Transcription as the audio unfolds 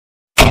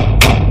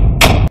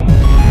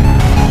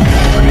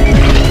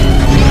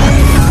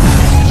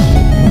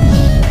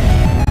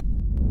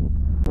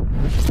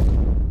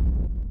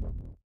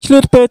ឆ្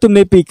លៀតពេលទំ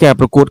នេរពីការ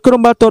ប្រកួតក្រុម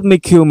បាល់ទាត់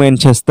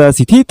Manchester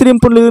City ត្រៀម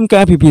ពន្លឿន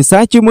ការពិភាក្សា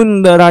ជាមួយ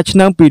តារាឆ្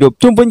នាំពីរ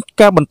ជុំវិញ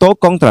ការបន្ត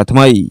កងត្រាថ្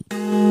មី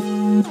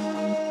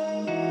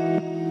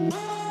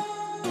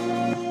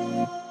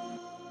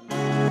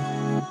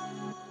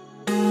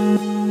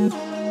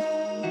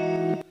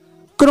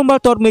ក្រុមបា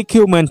ល់ទាត់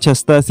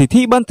Manchester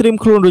City បានត្រៀម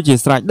ខ្លួនរួចជា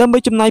ស្រេចដើម្បី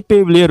ចំណាយពេ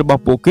លវេលារប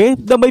ស់ពួកគេ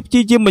ដើម្បីព្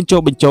យាយាមបញ្ចុះ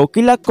បញ្ចូល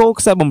កីឡាករ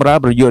ខ្សែបម្រើ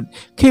ប្រយុទ្ធ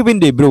Kevin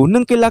De Bruyne និ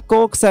ងកីឡាក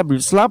រខ្សែប្រ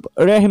យុទ្ធស្លាប់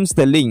Raheem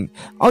Sterling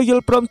ឲ្យយ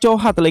ល់ព្រមចូល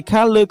ហត្ថលេ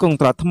ខាលើកុង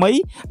ត្រាថ្មី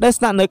ដែល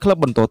ស្នាក់នៅក្លឹប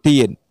បន្តទៀ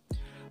ត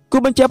គូ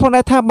បញ្ជាក់ផង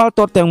ដែរថាបាល់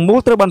ទាត់ទាំងមូល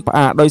ត្រូវបានផ្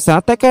អាកដោយសារ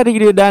តែការរីក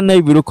រាលដាលនៃ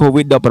វីរុស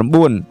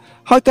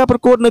COVID-19 ហើយការប្រ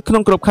កួតនៅក្នុ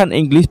ងក្របខ័ណ្ឌ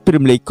English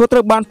Premier League ក៏ត្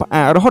រូវបានផ្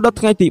អាករហូតដល់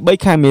ថ្ងៃទី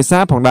3 ខែមេសា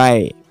ផងដែរ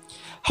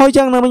ហើយ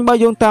យ៉ាងណាមិញបើ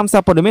យោងតាមសា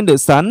រព័ត៌មាន The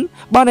Sun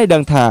បានឲ្យដឹ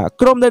ងថា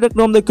ក្រុមដែលដឹក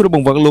នាំដោយគ្រូប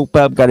ង្វឹកលោក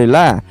Pep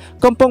Guardiola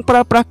កំពុងប្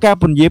រើប្រាស់ការ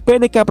ពន្យាពេល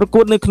នៃការប្រ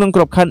កួតនៅក្នុងក្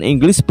របខ័ណ្ឌ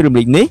English Premier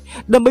League នេះ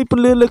ដើម្បីព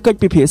ន្លឿនលើកិច្ច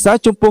ពិភាក្សា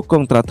ចំពោះកុ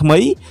ងត្រាថ្មី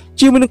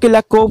ជាមួយនឹងកី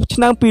ឡាករឆ្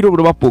នាំពីររូប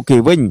របស់ពួកគេ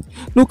វិញ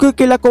នោះគឺ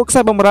កីឡាករខ្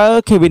សែបម្រើ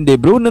Kevin De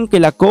Bruyne និងកី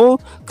ឡាករ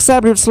ខ្សែ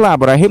ប្រយុទ្ធស្លាប់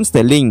Raheem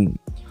Sterling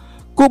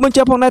គូបញ្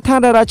ជាក់ផងដែរថា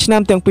តារាឆ្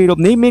នាំទាំងពីររូប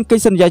នេះមានកិ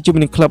ច្ចសន្យាជាមួ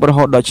យនឹងក្លឹបរ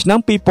ហូតដល់ឆ្នាំ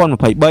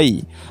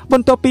2023ប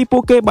ន្ទាប់ពីពួ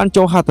កគេបាន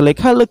ចូលហត្ថលេ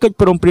ខាលើកិច្ច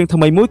ព្រមព្រៀងថ្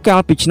មីមួយកា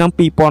លពីឆ្នាំ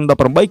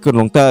2018កន្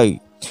លងទៅ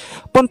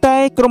ប៉ុន្តែ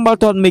ក្រុមបាល់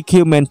ទាត់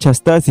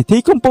Manchester City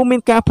កំពុងមា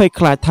នការភ័យ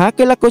ខ្លាចថា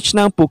កីឡាករឆ្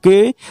នាំពួកគេ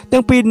ទាំ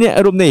ងពីរនាក់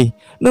រូបនេះ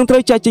នឹងត្រូ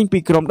វចាកចេញពី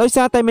ក្រុមដោយ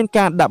សារតែមាន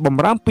ការដាក់ប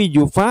ម្រាមពី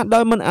UEFA ដោ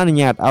យមិនអនុញ្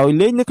ញាតឲ្យ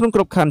លេងនៅក្នុងក្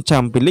របខ័ណ្ឌ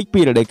Champions League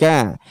ពីរដូវកា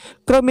ល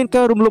ក្រោយមាន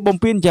ការរំលោភបំ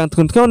ពានយ៉ាងធ្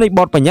ងន់ធ្ងរនៃប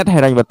ទបញ្ញត្តិ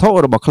ហិរញ្ញវត្ថុ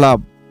របស់ក្លឹប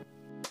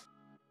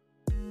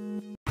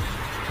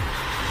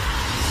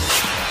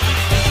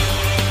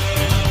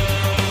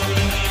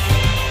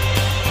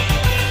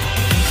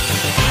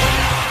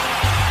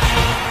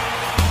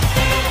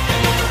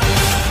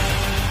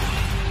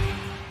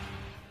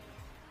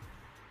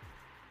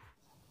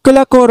កី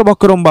ឡាកររបស់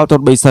ក្រុមបាល់ទា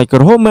ត់ប៊ីសាយក្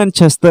រហម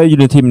Manchester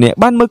United ម្នាក់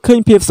បានមើលឃើញ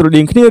ភាពស្រ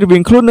ដៀងគ្នារវា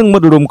ងខ្លួននិងមិ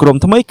ត្តរួមក្រុម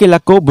ថ្មីកីឡា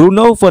ករ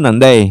Bruno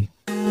Fernandes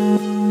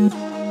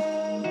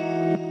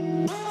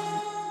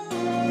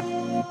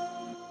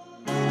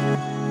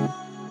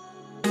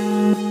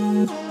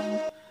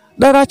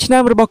តារាឆ្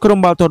នាំរបស់ក្រុម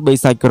បាល់ទាត់ប៊ី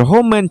សាយក្រហ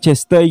ម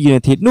Manchester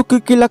United នោះគឺ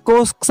កីឡាក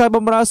រខ្សែប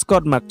ម្រើ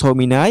Scott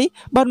McTominay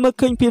បានមើល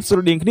ឃើញភាពស្រ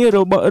ដៀងគ្នារ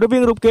វា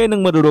ងរូបគេនិ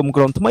ងមិត្តរួម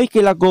ក្រុមថ្មី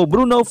កីឡាករ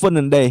Bruno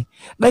Fernandes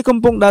ដែលកំ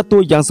ពុងដើរតួ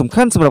យ៉ាងសំ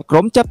ខាន់សម្រាប់ក្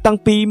រុមចាប់តាំង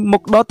ពីម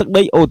កដល់ទឹក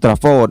ដី Old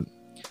Trafford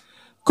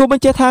គូប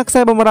ញ្ជាក់ថាខ្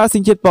សែបម្រើស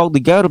ញ្ជាតិប៉ូទុ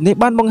យហ្គាល់រូបនេះ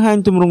បានបង្ហាញ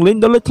ទម្រង់លេង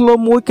ដ៏លេចធ្លោ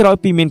មួយក្រោយ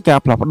ពីមានការ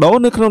ផ្លាស់ប្ដូរ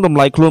នៅក្នុងតម្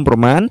លៃខ្លួនប្រ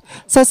មាណ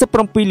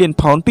47លាន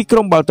ផោនពីក្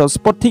រុមបាល់ទាត់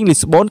Sporting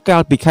Lisbon កា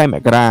លពីខែម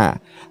ករា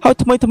ហើយ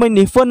ថ្មី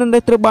នេះ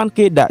Fernandes ត្រូវបាន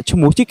គេដាក់ឈ្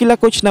មោះជាកីឡា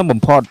ករឆ្នាំបំ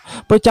ផុត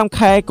ប្រចាំ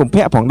ខែកុម្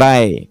ភៈផងដែ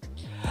រ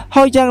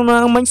ហើយយ៉ាងណា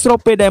មិញស្រប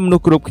ពេលដែលមនុ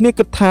ស្សគ្រប់គ្នា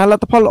គិតថាល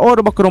ទ្ធផលល្អ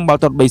របស់ក្រុមបា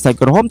ល់ទាត់ប៊ីសាយ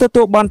ក្រហមទ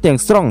ទួលបានទាំង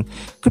ស្រុង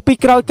គឺពី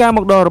ក្រោយការម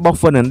កដល់របស់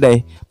Fernandes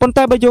ប៉ុន្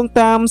តែបើយោង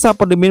តាមសារ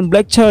ព័ត៌មាន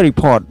Bleacher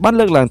Report បាន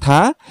លើកឡើងថា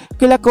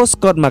កីឡាករ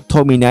Scott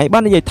McTominay បា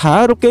ននិយាយថា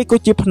រូបគេក៏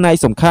ជាផ្នែក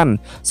សំខាន់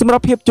សម្រា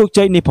ប់ភាពជោគ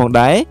ជ័យនេះផង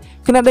ដែរ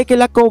ខណៈដែលកី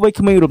ឡាករវ័យ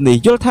ក្មេងរូបនេះ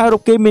យល់ថារូ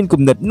បគេមាន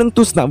គំនិតនិងទ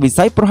ស្សនវិ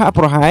ស័យប្រហាក់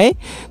ប្រហែល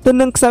ទៅ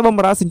នឹងខ្សែប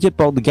ម្រើសញ្ជាតិ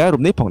ប៉ូទុយហ្គាល់រូ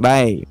បនេះផង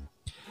ដែរ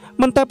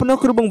មិនតែប៉ុណ្ណោះ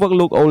គ្រូបង្វឹក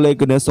លោក Ole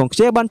Gunnar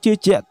Solskjaer បានជឿ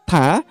ជាក់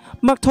ថា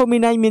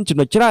McTominay មានចំ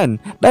ណុចច្រើន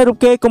ដែលរូប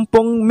គេកំ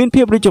ពុងមាន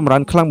ភាពរីកចម្រើ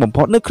នខ្លាំងបំ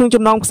ផុតនៅក្នុង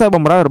ចំណោមខ្សែប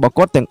ម្រើរបស់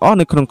គាត់ទាំងអស់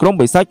នៅក្នុងក្រុម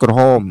ប៊ីសាយក្រហ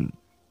ម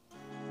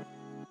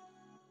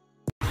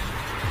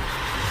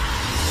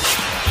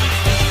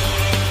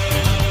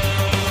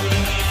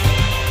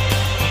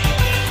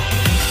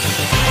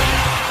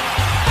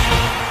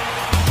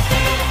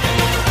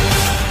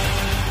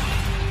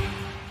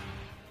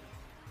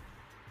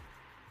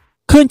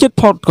ឃើញចិត្ត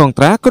ផុតកង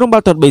ត្រាក្រុមបា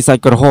ល់ទាត់ប៊ីសាយ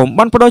ក្រហម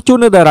បានផ្ដល់ជូន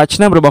នៅតារាឆ្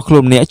នាំរបស់ខ្លួ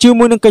នម្នាក់ជា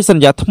មួយនឹងកិច្ចស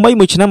ន្យាថ្មី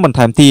មួយឆ្នាំបន្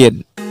ថែមទៀត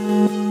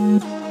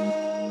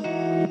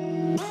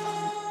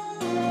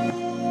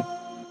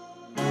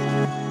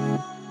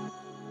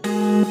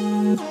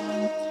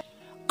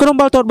ក្រុម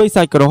បាល់ទាត់ប៊ី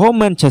សាយក្រហម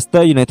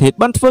Manchester United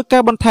បានធ្វើកា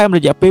របន្ថែមរ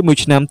យៈពេល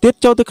1ឆ្នាំទៀត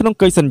ចូលទៅក្នុង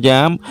កិច្ចសន្យា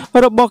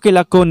របស់កី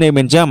ឡាករ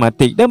Nemanja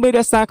Matic ដើម្បីរ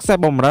ក្សាខ្សែ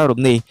បម្រើរូប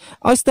នេះ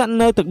ឲ្យស្ថិត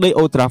នៅទឹកដី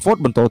Old Trafford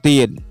បន្ត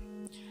ទៀត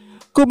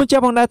គូបញ្ជា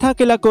ក់ផងដែរថា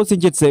កីឡាករស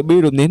ញ្ជាតិសេប៊ី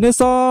រូបនេះនៅ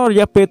សល់រ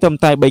យៈពេលត្រឹម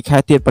តែ3ខែ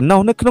ទៀតប៉ុណ្ណោះ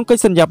នៅក្នុងកិច្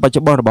ចសន្យាបច្ចុ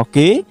ប្បន្នរបស់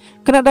គេ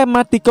ខណៈដែល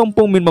ម៉ាទីកំ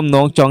ពុងមានបំណ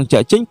ងចង់ចា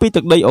ក់ចេញពី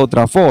ទឹកដី Old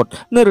Trafford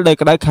នៅរដូវ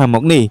ក្តៅខាងមុ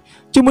ខនេះ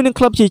ជាមួយនឹង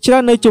ក្លឹបជាច្រើ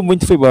ននៅជុំវិញ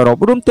ទ្វីបអឺរ៉ុប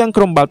រួមទាំង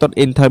ក្រុមបាល់ទាត់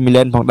Inter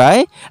Milan ផងដែរ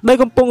ដែល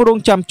កំពុងរង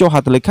ចាំចុះហ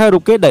ត្ថលេខារូ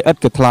បគេដោយឥត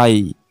គិតថ្លៃ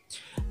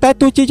តែ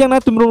ទោះជាយ៉ាងណា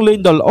ទម្រង់លេង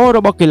ដ៏ល្អរ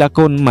បស់កីឡាក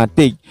រម៉ា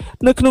ទីក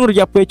នៅក្នុងរ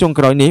យៈពេលចុង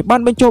ក្រោយនេះបា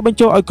នបញ្ចូលឲ្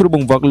យគ្រូប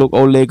ង្វឹកលោក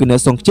Ole Gunnar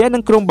Solskjaer និ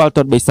ងក្រុមបាល់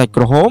ទាត់ប៊ីសាយ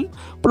ក្រហម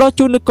ផ្ដល់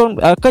ជូននូវ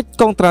កិច្ច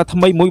កងត្រាថ្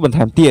មីមួយបន្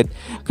ថែមទៀត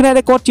ខណៈ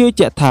ដែលគាត់ជឿ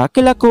ជាក់ថា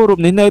កីឡាកររូប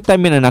នេះនៅតែ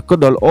មានអនាគត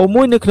ដ៏ល្អ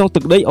មួយនៅក្នុងទឹ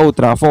កដី Old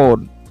Trafford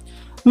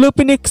លើ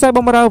ពីនេះខ្សែប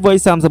ម្រើវ័យ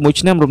31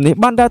ឆ្នាំរំនេះ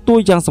បានដើរតួ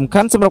យ៉ាងសំ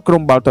ខាន់សម្រាប់ក្រុ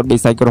មបាល់ទាត់បេ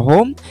សាយក្រហ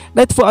ម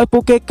ដែលធ្វើឲ្យពួ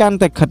កគេកាន់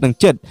តែខិតនឹង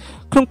ចិត្ត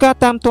ក្នុងការ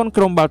តាមទាន់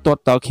ក្រុមបាល់ទាត់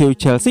តខៀវ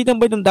Chelsea ដើ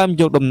ម្បីដណ្ដើម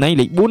យកតំណែង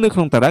លេខ4នៅក្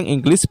នុងតារាង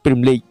English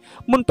Premier League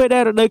មុនពេលដែ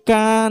លរដូវ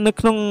កាលនៅ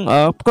ក្នុង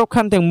ក្រប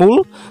ខ័ណ្ឌទាំងមូល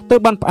ទៅ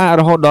បានផ្អាក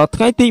រហូតដល់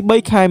ថ្ងៃទី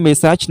3ខែមេ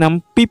សាឆ្នាំ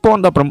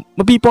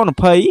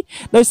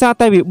2020ដោយសារ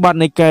តែវិបត្តិ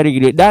នៃការរីក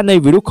រាលដាលនៃ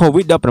វីរុស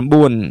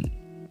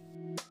COVID-19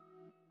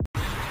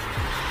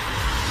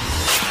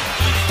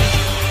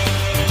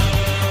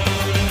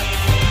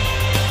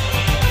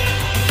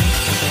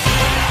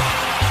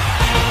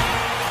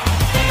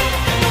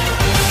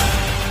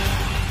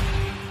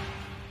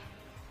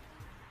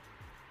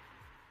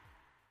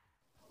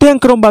ទាំង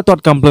ក្រុមបាល់ទា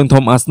ត់កំភ្លើង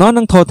ធំ Arsenal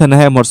និង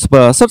Tottenham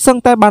Hotspur សុទ្ធសឹង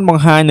តែបានប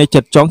ង្ហាញនៅ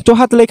ចិត្តចង់ចុះ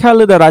ហត្ថលេខា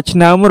លើតារាឆ្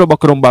នើមរប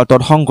ស់ក្រុមបាល់ទា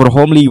ត់ហង្សក្រហ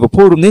ម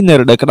Liverpool រំនេះនៅ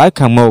រដូវក្តៅ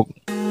ខាងមុខ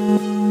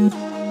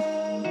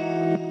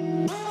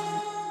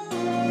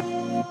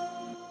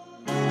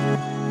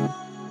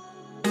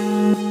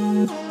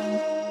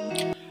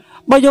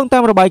បើយោងតា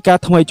មរបាយការ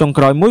ណ៍ថ្មីចុង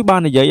ក្រោយមួយបា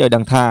ននិយាយឲ្យដឹ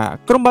ងថា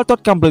ក្រុមបាល់ទា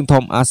ត់កំភ្លើង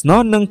ធំ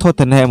Arsenal និង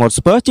Tottenham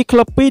Hotspur ជាក្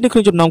លឹបពីរនៅក្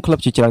នុងចំណោមក្លឹប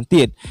ជាច្រើន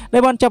ទៀតដែ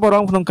លបានចាប់អារ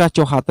ម្មណ៍ក្នុងការ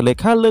ចុះហត្ថលេ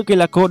ខាលើកី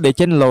ឡាករ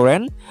Declan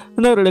Loren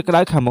នៅរដូវក្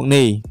តៅខាងមុខ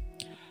នេះ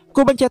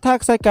គូបញ្ជាក់ថា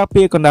ខ្សែការ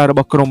ពារកណ្ដាលរប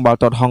ស់ក្រុមបាល់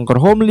ទាត់ហង្សក្រ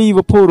ហម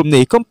Liverpool រំ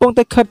នេះកំពុង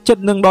តែខិតជិត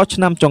នឹងដល់ឆ្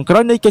នាំចុងក្រោ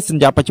យនៃកិច្ចស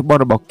ន្យាបច្ចុប្បន្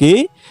នរបស់គេ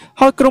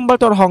ហើយក្រុមបា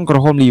ល់ទាត់ហង្សក្រ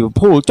ហម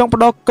Liverpool ចង់ផ្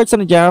ដល់កិច្ចស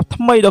ន្យា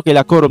ថ្មីដល់កី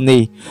ឡាកររំ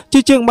នេះជា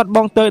ជាងបាត់ប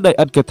ង់ទៅដោយ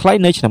ឥតគិតថ្លៃ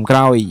នៅឆ្នាំក្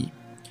រោយ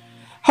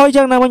ហើយ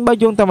យ៉ាងណាមិញបើ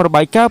យោងតាមរ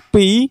បាយការណ៍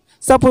ពី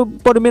សារ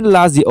ព័ត៌មាន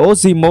Lazio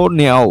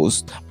News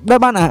ដែល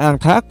បានអះអាង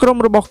ថាក្រុម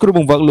របស់គ្រូប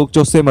ង្វឹកលោក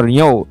Jose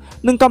Mourinho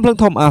និងកំភ្លើង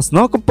ធំ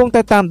Arsenal កំពុង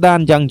តែតាមដាន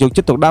យ៉ាងយក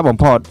ចិត្តទុកដាក់បំ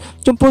ផុត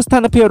ចំពោះស្ថា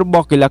នភាពរប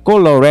ស់កីឡាករ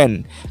Loren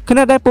ខ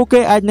ណៈដែលពួកគេ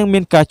អាចនឹងមា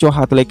នការចុះហ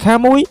ត្ថលេខា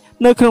មួយ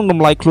នៅក្នុងត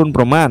ម្លៃខ្លួន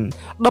ប្រមាណ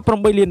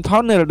18លានផោ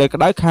ននៅរដូវ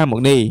ក្តៅខាងមុ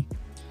ខនេះ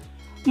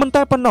មិន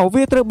តែប៉ុណ្ណោះ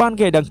វាត្រូវបាន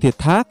គេដឹងទៀត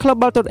ថាក្លឹប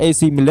បាល់ទាត់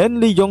AC Milan,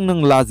 Lyon និង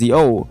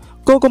Lazio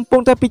ក៏កំពុ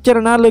ងតែពិចារ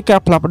ណាលើការ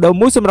ផ្លាស់ប្ដូរ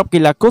មួយសម្រាប់កី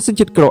ឡាករសញ្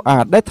ជាតិក្រូអា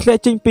តដែលធ្លា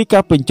ក់ចេញពីកា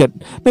រពេញចិត្ត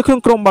នៅក្នុង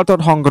ក្រុមបាល់ទា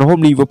ត់ហង្សក្រហម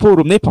Liverpool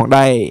រំនេះផង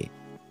ដែរ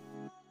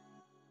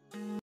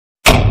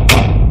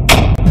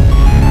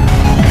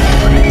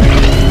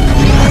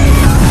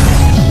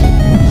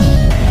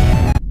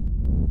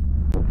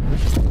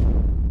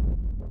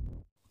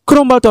ក្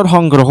រុមបាល់ទាត់ហ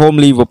ង្សក្រហម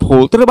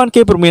Liverpool ត្រូវបាន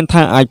គេព្រមាន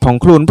ថាអាចផង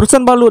ខ្លួនប្រសិ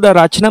នបើលួចតា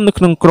រាឆ្នើមនៅ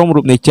ក្នុងក្រុម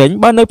រូបនេះចេញ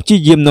បាននៅព្យា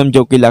យាមនាំយ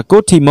កកីឡាក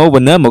រ Timo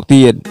Werner មក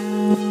ទៀត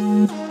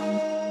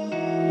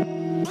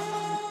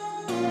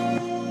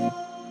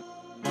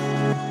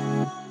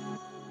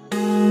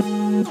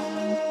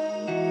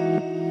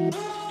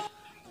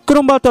ក្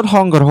រុមបាល់ទាត់ហ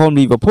ង្សក្រហម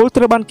Liverpool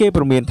ត្រូវបានគេ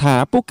ព្រមានថា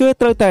ពួកគេ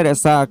ត្រូវតែរ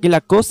ក្សាកីឡា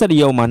ករ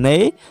Sadio Mane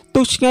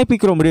ទុកឆ្ងាយពី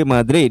ក្រុម Real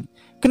Madrid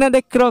ខណៈដែ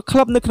លក្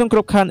លឹបនៅក្នុងក្រ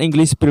បខ័ណ្ឌ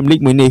English Premier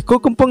League មួយនេះក៏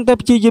កំពុងតែ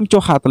ព្យាយាម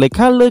ចុះហត្ថលេ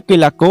ខាលើកី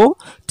ឡាករ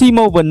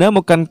Timo Werner ម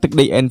កកាន់ទឹក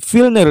ដី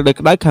Anfield នៅរដូវ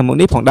ក្តៅខាងមុខ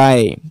នេះផងដែរ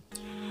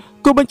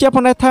គូបញ្ជាក់ផ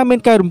ងដែរថាមាន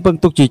ការរំពឹង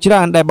ទុកជាច្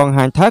រើនដែលបង្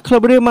ហាញថាក្លឹ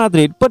ប Real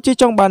Madrid ពិតជា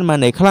ចង់បាន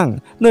Mane ខ្លាំង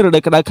នៅរដូ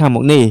វក្តៅខាងមុ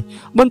ខនេះ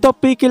បន្ទាប់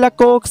ពីកីឡា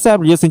ករខ្សែ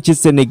ប្រយុទ្ធសញ្ជាតិ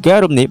Senegal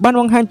រំនេះបាន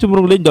បង្ហាញទម្រ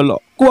ង់លេងដ៏ល្អ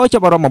គួរឲ្យចា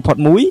ប់អារម្មណ៍បំផុត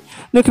មួយ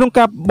នៅក្នុង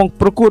ការ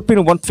ប្រកួតពាន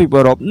រង្វាន់ទ្វីប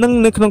អឺរ៉ុបនិង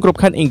នៅក្នុងក្រប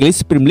ខ័ណ្ឌ English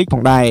Premier League ផ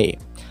ងដែរ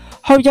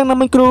ហើយយ៉ាងណា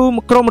មិញក្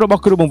រុមរប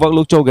ស់គ្រូបង្វឹក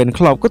លោក Jurgen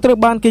Klopp ក៏ត្រូវ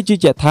បានគេជឿ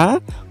ជាក់ថា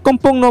កំ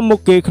ពុងនាំមុខ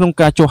គេក្នុង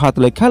ការចុះហត្ថ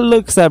លេខាលើ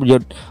ខ្សែប្រយុ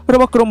ទ្ធរ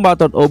បស់ក្រុមបាល់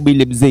ទាត់ OB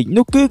Leipzig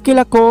នោះគឺកី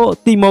ឡាករ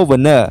Timo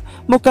Werner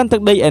មកកាន់ទឹ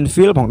កដី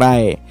Anfield ផងដែ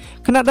រ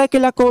ខណៈដែលកី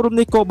ឡាកររូប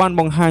នេះក៏បាន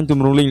បង្ហាញទ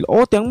ម្រង់លេងល្អ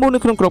ទាំងមូលនៅ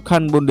ក្នុងក្របខ័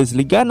ណ្ឌ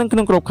Bundesliga និងក្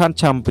នុងក្របខ័ណ្ឌ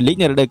Champions League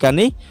នៅរដូវកាល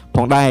នេះផ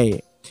ងដែរ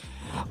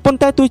ប៉ុន្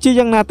តែទោះជា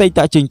យ៉ាងណាអតីត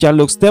ជាងចាស់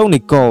លោក Steve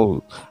Nicol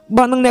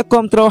បាននឹងអ្នក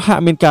គាំទ្រហា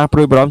ក់មានការព្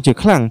រួយបារម្ភជា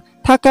ខ្លាំង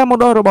ថាការមក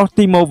ដល់របស់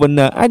Timo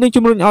Werner អាចនឹង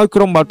ជំរុញឲ្យ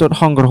ក្រុមបាល់ទាត់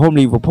ហង្សក្រហម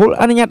Liverpool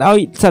អនុញ្ញាតឲ្យ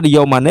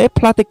Sadio Mane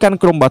ផ្លាស់ទៅកាន់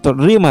ក្រុមបាល់ទាត់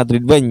Real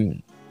Madrid វិញ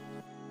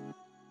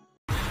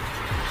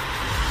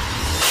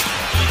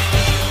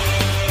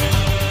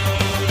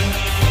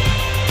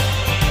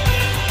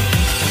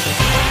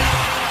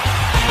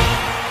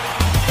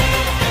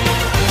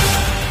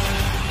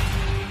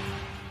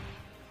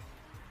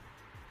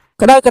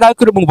ក្តៅ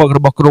គ្រូបង្វឹករ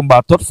បស់ក្រុមបា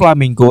ល់ទាត់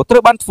Flamengo ត្រូ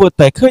វបានធ្វើ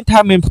តេស្តឃើញថា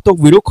មានផ្ទុក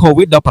វីរុស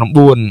COVID-19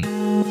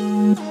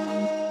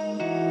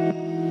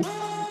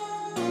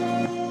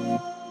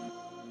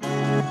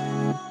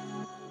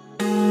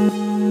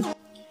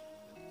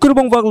 គ្រូ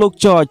បង្វឹកលោក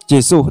Jorge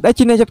Jesus ដែល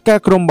ជាអ្នកចាត់ការ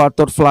ក្រុមបាល់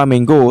ទាត់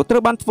Flamengo ត្រូ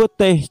វបានធ្វើ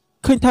តេស្ត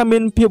ឃើញថាមា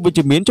នភាពវិជ្ជ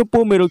មានចំ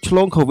ពោះមេរោគឆ្ល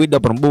ង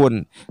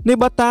COVID-19 នេះ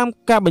បើតាម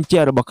ការបញ្ជា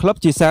ក់របស់ក្លឹប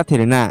ជាសាធា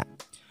រណៈ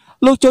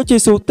លោកโจជេ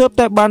ស៊ូទើប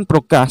តែបានប្រ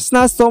កាសស្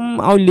នើសុំ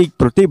ឲ្យលីក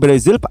ប្រទេសប្រេ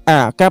ស៊ីលផ្អា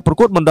កការប្រ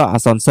កួតបណ្ដោះអា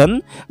សន្នសិន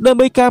ដើម្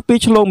បីការពារ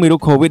ឆ្លងមេរោ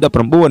គ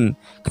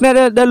COVID-19 ខណៈ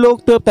ដែលលោក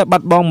ទើបតែបា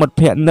ត់បង់មិត្ត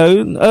ភ័ក្តិនៅ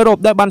អឺរ៉ុប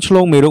ដែលបានឆ្ល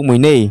ងមេរោគមួយ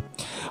នេះ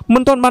មិ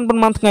នទាន់បានប៉ុ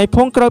ន្មានថ្ងៃផ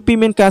ងក្រោយពី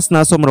មានការស្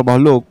នើសុំរបស់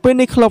លោកពេល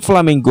នេះក្លឹប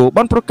Flamengo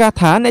បានប្រកាស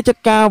ថាអ្នកចា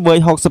ត់ការវ័យ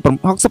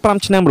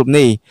65ឆ្នាំរូប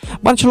នេះ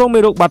បានឆ្លងមេ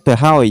រោគបាត់ទៅ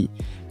ហើយ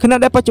ខណៈ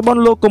ដែលបច្ចុប្បន្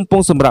នលោកកំពុ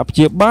ងសម្រាប់ព្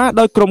យាបាល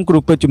ដោយក្រុមគ្រូ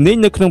ពេទ្យជំនាញ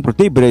នៅក្នុងប្រ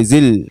ទេសប្រេ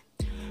ស៊ីល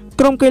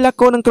ក្រុមកីឡា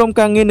ករនិងក្រុម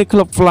ការងារនៅក្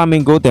លឹប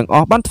Flamengo ទាំងអ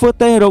ស់បានធ្វើ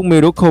តេស្តរោគមេ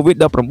រោគ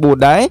COVID-19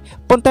 ដែរ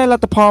ប៉ុន្តែល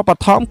ទ្ធផលប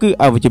ឋមគឺ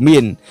អវិជ្ជមា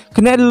នខ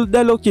ណៈ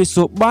ដែលលោកជា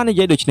ស៊ូបាននិ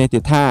យាយដូចនេះទៀ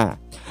តថា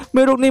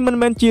មេរោគនេះមិន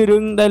មែនជារឿ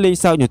ងដែលលេង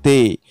សើចនោះទេ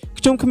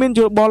ខ្ញុំគ្មានយ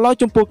ល់បល់ឡើយ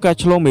ចំពោះការ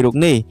ឆ្លងមេរោគ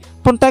នេះ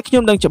ប៉ុន្តែខ្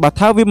ញុំដឹងច្បាស់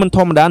ថាវាមិនធ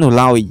ម្មតានោះ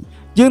ឡើយ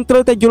យើងត្រូ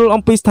វតែយល់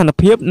អំពីស្ថាន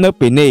ភាពនៅ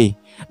ពេលនេះ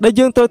ដែល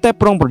យើងត្រូវតែ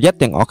ប្រុងប្រយ័ត្ន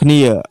ទាំងអស់គ្នា